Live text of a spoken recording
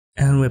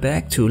And we're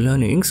back to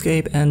learning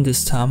Inkscape, and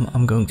this time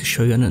I'm going to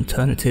show you an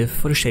alternative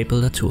for the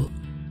Shapebuilder tool.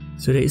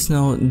 So there is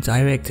no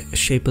direct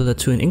Shapebuilder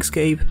tool in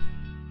Inkscape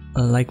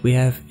like we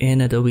have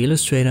in Adobe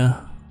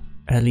Illustrator,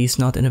 at least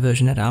not in the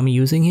version that I'm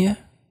using here.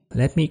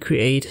 Let me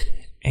create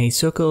a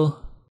circle.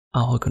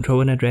 I'll hold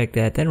Ctrl and drag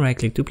that, then right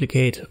click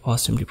duplicate or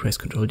simply press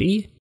Ctrl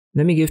D.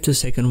 Let me give the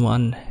second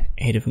one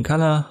a different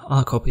color.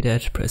 I'll copy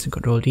that, pressing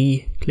Ctrl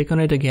D, click on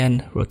it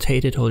again,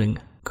 rotate it holding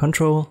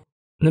Ctrl.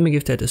 Let me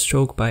give that a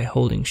stroke by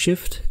holding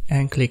Shift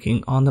and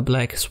clicking on the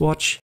black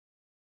swatch.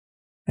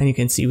 And you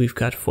can see we've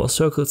got 4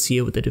 circles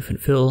here with a different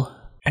fill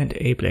and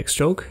a black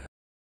stroke.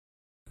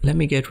 Let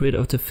me get rid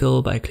of the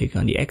fill by clicking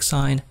on the X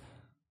sign.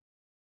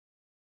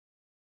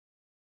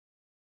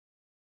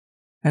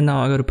 And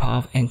now I go to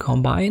Path and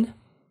Combine.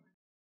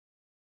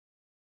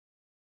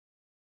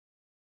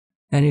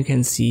 And you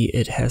can see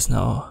it has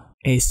now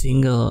a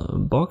single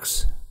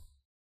box.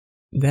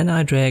 Then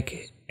I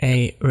drag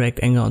a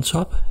rectangle on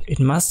top. It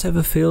must have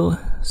a fill,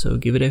 so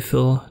give it a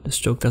fill. The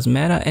stroke doesn't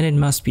matter, and it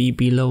must be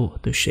below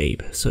the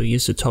shape. So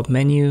use the top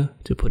menu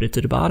to put it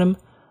to the bottom.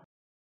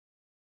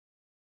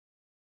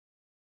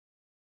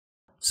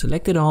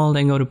 Select it all,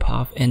 then go to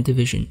Path and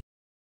Division.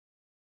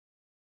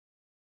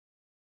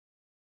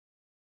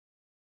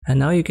 And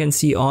now you can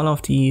see all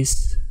of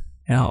these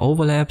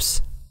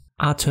overlaps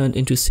are turned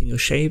into single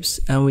shapes,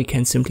 and we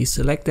can simply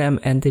select them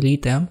and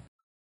delete them.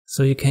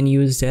 So you can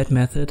use that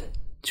method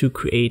to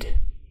create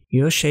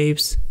your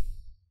shapes.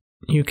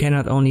 You can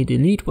not only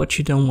delete what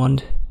you don't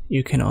want,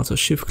 you can also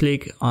shift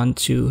click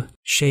onto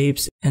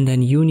shapes and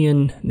then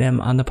union them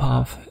on the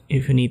path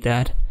if you need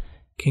that.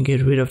 You can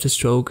get rid of the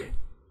stroke,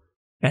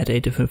 add a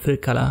different fill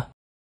color,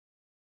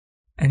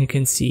 and you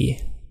can see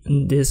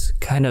this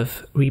kind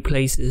of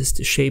replaces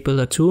the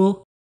Shapebuilder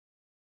tool.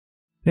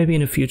 Maybe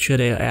in the future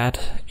they'll add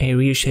a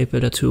real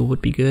Shapebuilder tool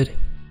would be good,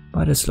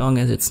 but as long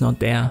as it's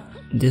not there,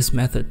 this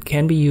method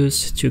can be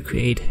used to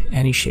create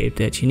any shape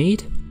that you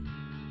need.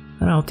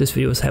 And I hope this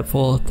video was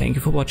helpful. Thank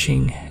you for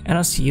watching, and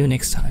I'll see you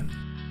next time.